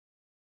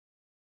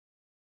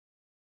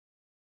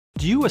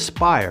Do you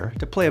aspire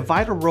to play a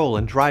vital role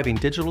in driving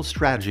digital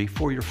strategy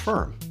for your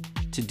firm?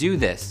 To do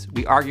this,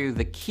 we argue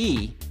the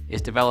key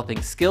is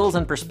developing skills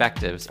and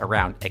perspectives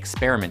around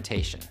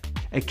experimentation.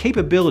 A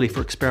capability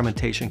for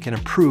experimentation can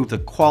improve the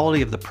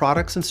quality of the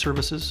products and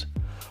services,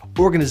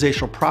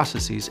 organizational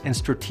processes, and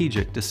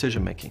strategic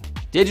decision-making.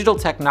 Digital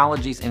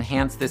technologies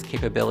enhance this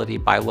capability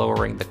by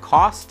lowering the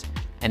cost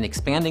and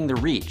expanding the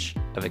reach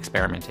of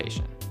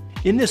experimentation.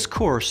 In this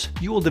course,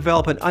 you will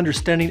develop an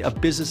understanding of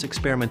business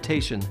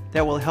experimentation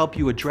that will help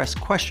you address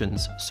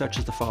questions such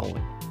as the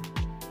following.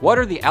 What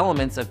are the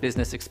elements of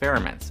business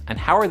experiments, and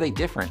how are they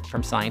different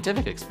from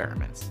scientific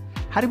experiments?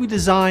 How do we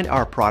design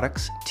our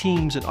products,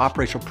 teams, and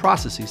operational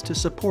processes to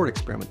support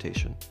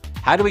experimentation?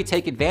 How do we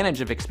take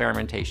advantage of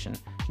experimentation,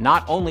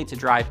 not only to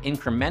drive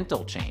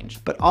incremental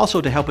change, but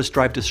also to help us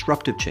drive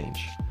disruptive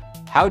change?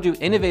 How do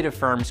innovative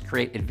firms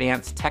create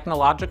advanced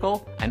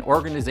technological and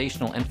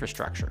organizational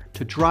infrastructure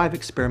to drive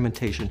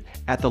experimentation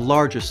at the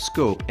largest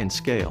scope and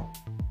scale?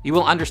 You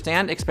will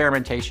understand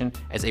experimentation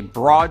as a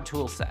broad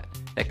tool set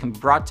that can be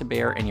brought to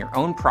bear in your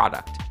own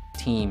product,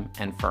 team,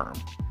 and firm.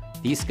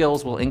 These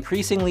skills will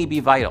increasingly be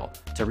vital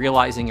to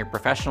realizing your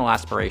professional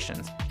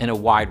aspirations in a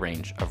wide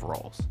range of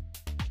roles.